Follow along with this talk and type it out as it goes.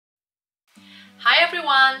Hi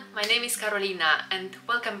everyone, my name is Carolina and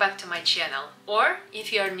welcome back to my channel. Or,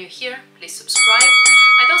 if you are new here, please subscribe.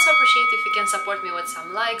 I'd also appreciate if you can support me with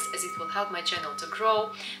some likes, as it will help my channel to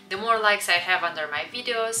grow. The more likes I have under my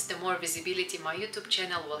videos, the more visibility my YouTube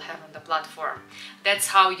channel will have on the platform. That's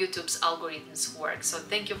how YouTube's algorithms work, so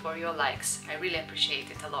thank you for your likes. I really appreciate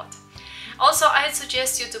it a lot. Also, I'd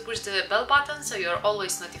suggest you to push the bell button so you're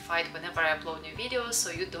always notified whenever I upload new videos, so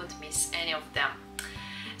you don't miss any of them.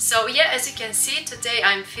 So yeah, as you can see, today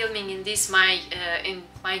I'm filming in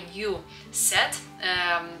my new set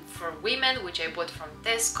for women, which I bought from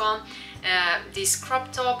Tesco. This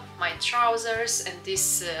crop top, my trousers, and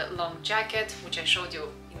this long jacket, which I showed you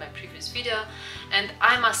in my previous video. And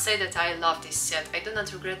I must say that I love this set. I do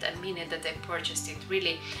not regret a minute that I purchased it,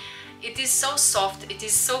 really. It is so soft, it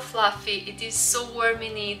is so fluffy, it is so warm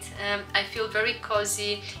in it. I feel very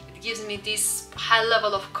cozy. Gives me this high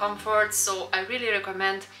level of comfort, so I really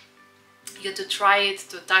recommend you to try it,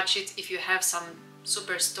 to touch it if you have some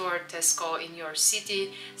superstore Tesco in your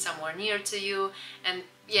city, somewhere near to you, and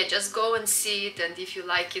yeah, just go and see it, and if you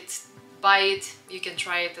like it, buy it. You can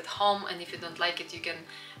try it at home, and if you don't like it, you can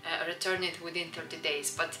return it within 30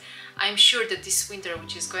 days. But I'm sure that this winter,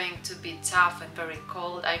 which is going to be tough and very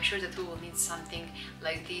cold, I'm sure that we will need something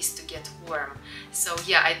like this to get warm. So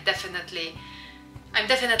yeah, I'm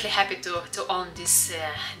definitely happy to own this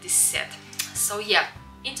set. So yeah,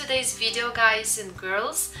 in today's video, guys and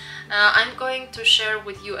girls, I'm going to share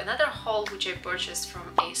with you another haul which I purchased from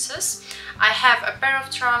ASOS. I have a pair of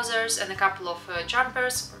trousers and a couple of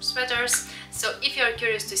jumpers or sweaters. So if you're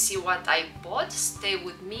curious to see what I bought, stay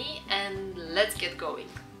with me and let's get going.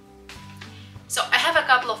 So I have a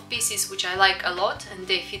couple of pieces which I like a lot and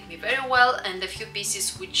they fit me very well, and a few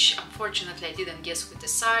pieces which unfortunately I didn't guess with the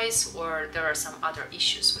size, or there are some other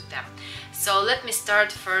issues with them. So let me start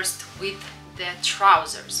first with the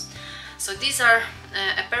trousers. So these are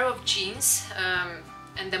a pair of jeans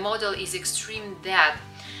and the model is Extreme Dad.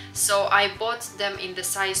 So I bought them in the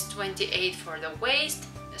size 28 for the waist,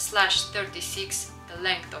 /36 the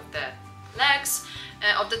length of the legs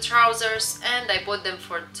of the trousers, and I bought them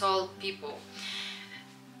for tall people.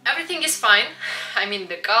 Everything is fine, I mean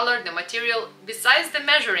the color, the material, besides the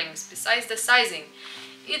measurings, besides the sizing.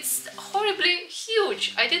 It's horribly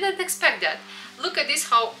huge, I didn't expect that. Look at this,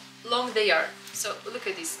 how long they are. So look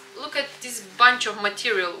at this bunch of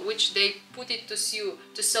material which they put it to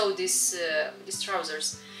sew these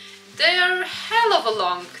trousers. They are hell of a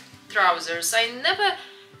long trousers. I never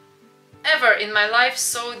ever in my life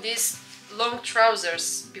saw these long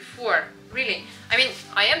trousers before, really. I mean,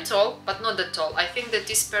 I am tall, but not that tall. I think that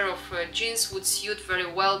this pair of jeans would suit very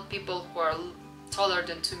well people who are taller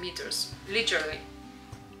than 2 meters, literally.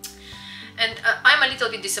 And I'm a little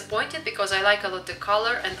bit disappointed because I like a lot the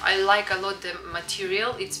color and I like a lot the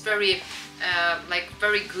material. It's very,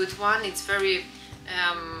 very good one. It's very,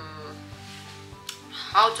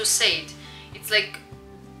 how to say it? It's like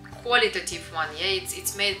qualitative one, yeah,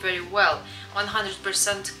 it's made very well,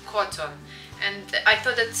 100% cotton. And I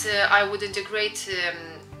thought that I would integrate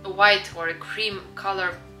a white or a cream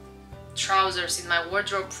color trousers in my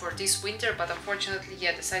wardrobe for this winter, but unfortunately,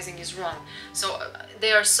 yeah, the sizing is wrong. So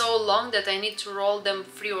they are so long that I need to roll them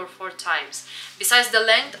 3 or 4 times. Besides the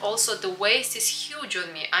length, also the waist is huge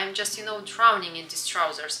on me. I'm just, you know, drowning in these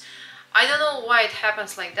trousers. I don't know why it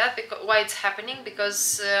happens like that, why it's happening,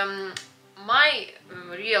 because my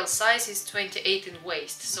real size is 28 in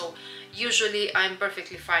waist, so usually I'm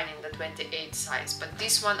perfectly fine in the 28 size, but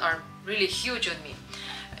these one are really huge on me.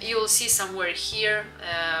 You will see somewhere here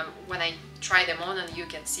when I try them on, and you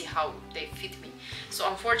can see how they fit me. So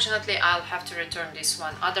unfortunately I'll have to return this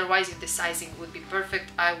one. Otherwise, if the sizing would be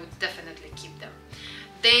perfect, I would definitely keep them.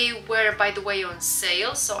 They were, by the way, on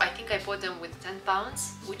sale, so I think I bought them with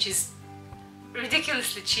 £10, which is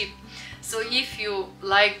ridiculously cheap. So if you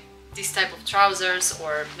like this type of trousers,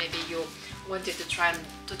 or maybe you wanted to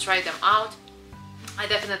try them out, I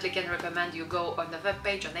definitely can recommend you go on the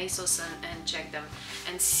webpage on ASOS and check them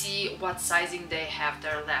and see what sizing they have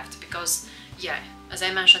there left, because yeah, as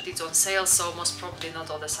I mentioned, it's on sale, so most probably not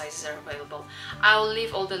all the sizes are available. I'll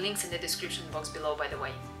leave all the links in the description box below, by the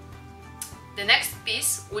way. The next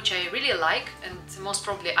piece, which I really like, and most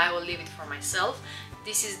probably I will leave it for myself,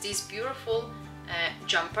 this is this beautiful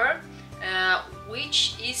jumper,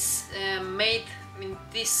 which is made in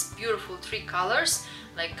these beautiful 3 colors,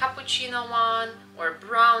 like cappuccino one or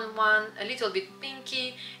brown one, a little bit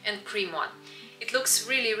pinky, and cream one. It looks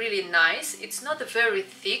really nice. It's not very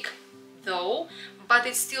thick though, but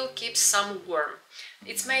it still keeps some warm.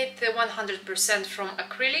 It's made 100% from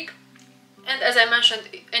acrylic, and as I mentioned,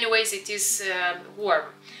 anyways, it is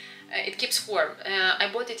warm. it keeps warm. I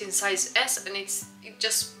bought it in size S, and it's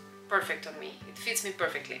just perfect on me. It fits me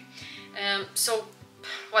perfectly. So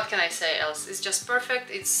what can I say else? It's just perfect.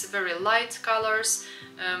 It's very light colors.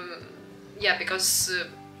 Yeah, because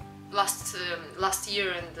last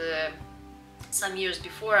year and some years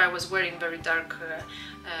before I was wearing very dark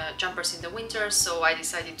jumpers in the winter, so I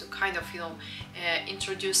decided to kind of, you know,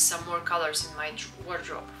 introduce some more colors in my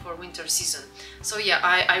wardrobe for winter season. So yeah,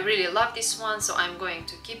 I really love this one, so I'm going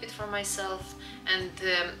to keep it for myself. And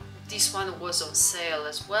this one was on sale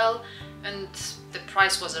as well, and the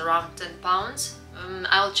price was around £10.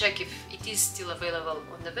 I'll check if it is still available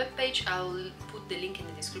on the webpage. I'll put the link in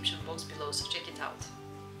the description box below, so check it out.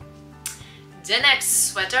 The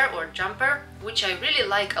next sweater or jumper, which I really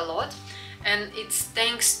like a lot, and it's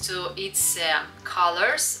thanks to its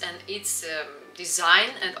colors and its design,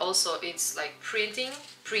 and also its like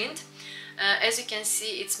print. As you can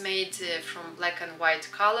see, it's made from black and white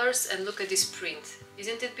colors, and look at this print.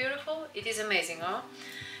 Isn't it beautiful? It is amazing, huh?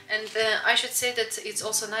 And I should say that it's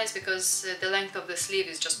also nice because the length of the sleeve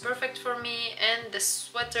is just perfect for me, and the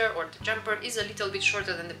sweater or the jumper is a little bit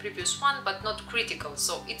shorter than the previous one, but not critical,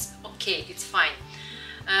 so it's okay, it's fine.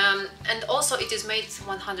 And also it is made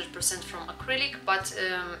 100% from acrylic, but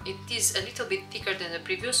it is a little bit thicker than the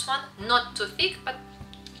previous one, not too thick, but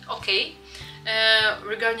okay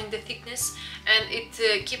regarding the thickness, and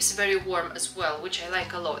it keeps very warm as well, which I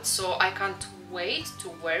like a lot, so I can't wait to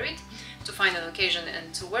wear it, to find an occasion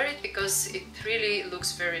and to wear it, because it really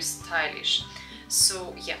looks very stylish.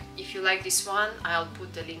 So yeah, if you like this one, I'll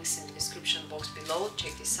put the links in the description box below,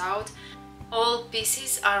 check this out. All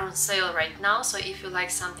pieces are on sale right now, so if you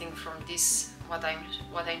like something from this, what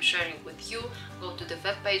I'm sharing with you, go to the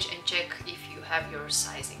webpage and check if you have your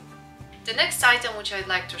sizing. The next item which I'd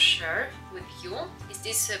like to share with you is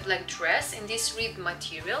this black dress in this rib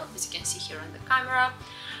material, as you can see here on the camera.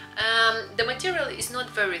 The material is not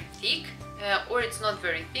very thick or it's not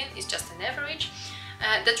very thin, it's just an average.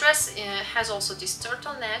 The dress has also this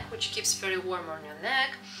turtleneck, which keeps very warm on your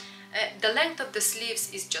neck. The length of the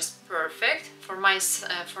sleeves is just perfect for my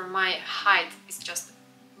height. It's just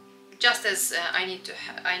as I need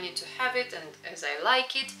to have it and as I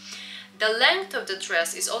like it. The length of the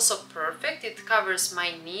dress is also perfect. It covers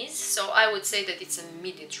my knees, so I would say that it's a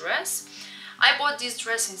midi dress. I bought this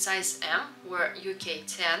dress in size M, we're UK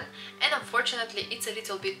 10, and unfortunately it's a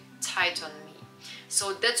little bit tight on me.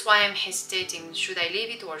 So that's why I'm hesitating, should I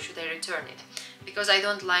leave it or should I return it? Because I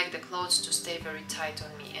don't like the clothes to stay very tight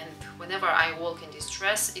on me, and whenever I walk in this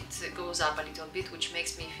dress it goes up a little bit, which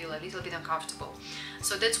makes me feel a little bit uncomfortable.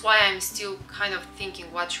 So that's why I'm still kind of thinking,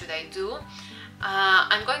 what should I do?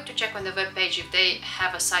 I'm going to check on the webpage if they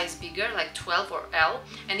have a size bigger, like 12 or L,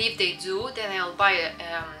 and if they do, then I'll buy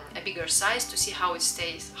a bigger size to see how it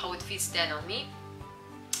stays, how it fits then on me.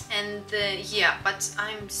 And yeah, but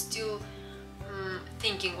I'm still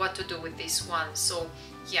thinking what to do with this one, so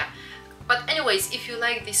yeah. But anyways, if you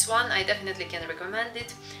like this one, I definitely can recommend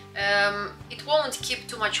it. It won't keep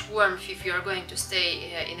too much warmth if you are going to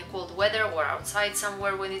stay in a cold weather or outside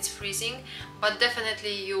somewhere when it's freezing, but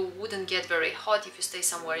definitely you wouldn't get very hot if you stay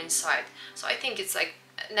somewhere inside. So I think it's like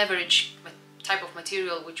an average type of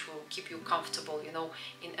material which will keep you comfortable, you know,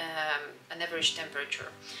 in an average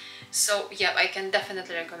temperature. So yeah, I can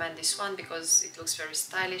definitely recommend this one because it looks very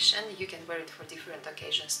stylish and you can wear it for different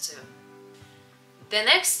occasions too. The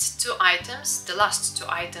next two items, the last two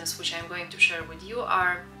items which I'm going to share with you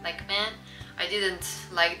are like, man, I didn't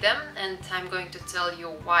like them, and I'm going to tell you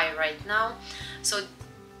why right now. So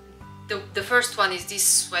the first one is this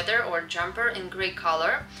sweater or jumper in grey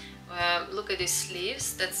color. Look at these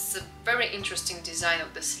sleeves. That's a very interesting design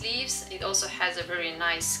of the sleeves. It also has a very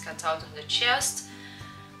nice cutout on the chest.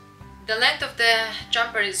 The length of the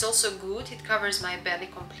jumper is also good, it covers my belly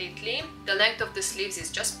completely. The length of the sleeves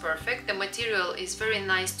is just perfect. The material is very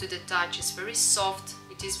nice to the touch, it's very soft,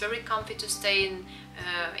 it is very comfy to stay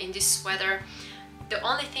in this sweater. The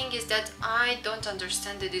only thing is that I don't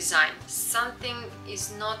understand the design. Something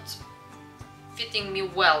is not fitting me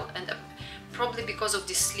well, and probably because of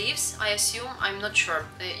the sleeves, I assume, I'm not sure.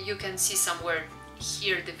 You can see somewhere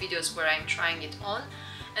here the videos where I'm trying it on,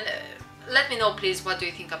 and let me know please, what do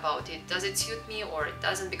you think about it? Does it suit me or it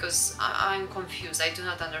doesn't? Because I'm confused, I do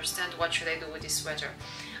not understand what should I do with this sweater.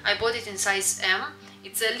 I bought it in size M,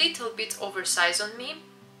 it's a little bit oversized on me.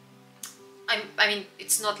 I mean,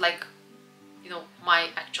 it's not like, you know, my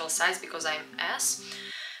actual size because I'm S.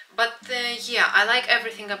 But yeah, I like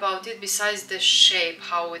everything about it besides the shape,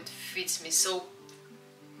 how it fits me. So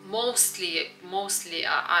mostly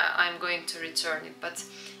I'm going to return it, but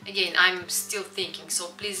again, I'm still thinking, so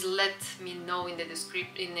please let me know in the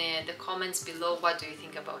the comments below what do you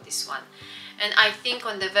think about this one. And I think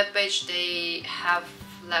on the webpage they have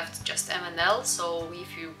left just M and L, so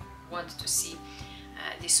if you want to see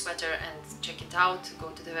this sweater and check it out, go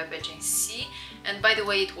to the webpage and see. And by the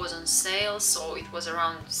way, it was on sale, so it was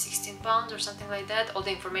around £16 or something like that. All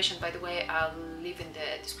the information, by the way, I'll leave in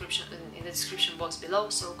the description box below,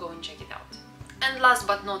 so go and check it out. And last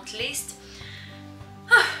but not least,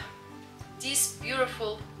 this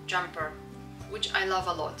beautiful jumper, which I love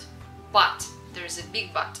a lot, but there is a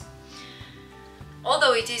big but.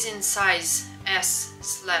 Although it is in size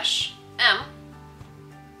S/M,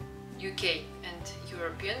 UK and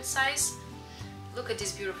European size, look at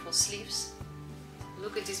these beautiful sleeves,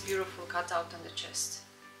 look at this beautiful cutout on the chest.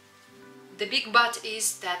 The big but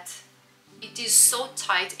is that it is so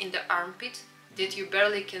tight in the armpit that you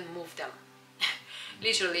barely can move them.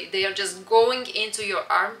 Literally, they are just going into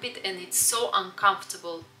your armpit, and it's so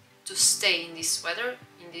uncomfortable to stay in this sweater,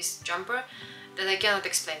 in this jumper, that I cannot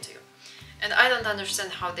explain to you. And I don't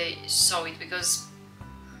understand how they sew it, because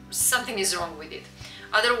something is wrong with it.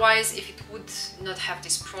 Otherwise, if it would not have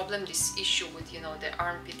this problem, this issue with, you know, the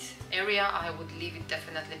armpit area, I would leave it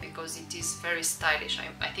definitely, because it is very stylish.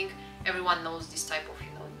 I think everyone knows this type of,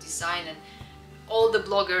 you know, design, and all the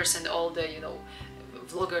bloggers and all the, you know,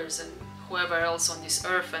 vloggers and whoever else on this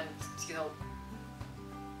earth and, you know,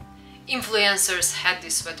 influencers had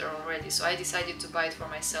this sweater already, so I decided to buy it for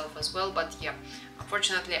myself as well. But yeah,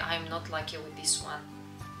 unfortunately I'm not lucky with this one.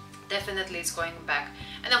 Definitely it's going back,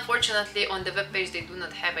 and unfortunately on the webpage they do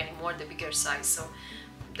not have anymore the bigger size, so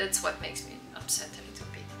that's what makes me upset a little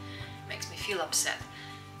bit, makes me feel upset.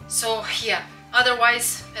 So yeah,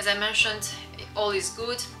 otherwise, as I mentioned, all is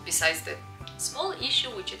good, besides the small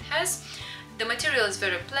issue which it has. The material is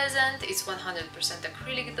very pleasant, it's 100%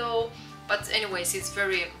 acrylic though, but anyways, it's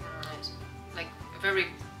very like very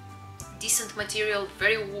decent material,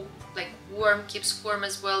 very like warm, keeps warm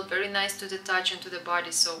as well, very nice to the touch and to the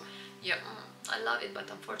body. So yeah, I love it,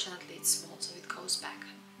 but unfortunately it's small, so it goes back.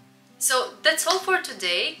 So that's all for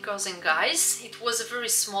today, girls and guys. It was a very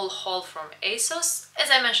small haul from ASOS.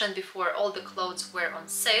 As I mentioned before, all the clothes were on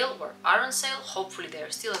sale or are on sale. Hopefully they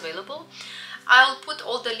are still available. I'll put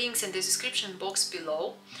all the links in the description box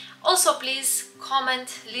below. Also, please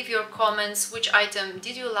comment, leave your comments, which item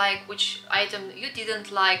did you like, which item you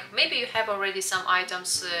didn't like. Maybe you have already some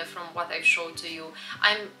items from what I've showed to you.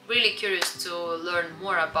 I'm really curious to learn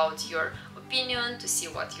more about your opinion, to see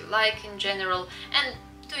what you like in general, and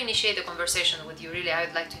to initiate a conversation with you. Really, I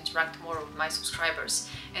would like to interact more with my subscribers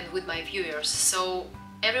and with my viewers, so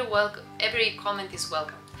every comment is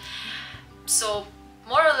welcomed. So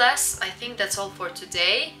more or less, I think that's all for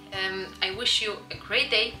today. I wish you a great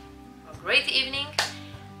day, a great evening.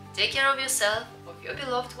 Take care of yourself, of your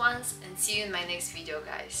beloved ones, and see you in my next video,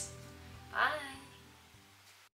 guys. Bye!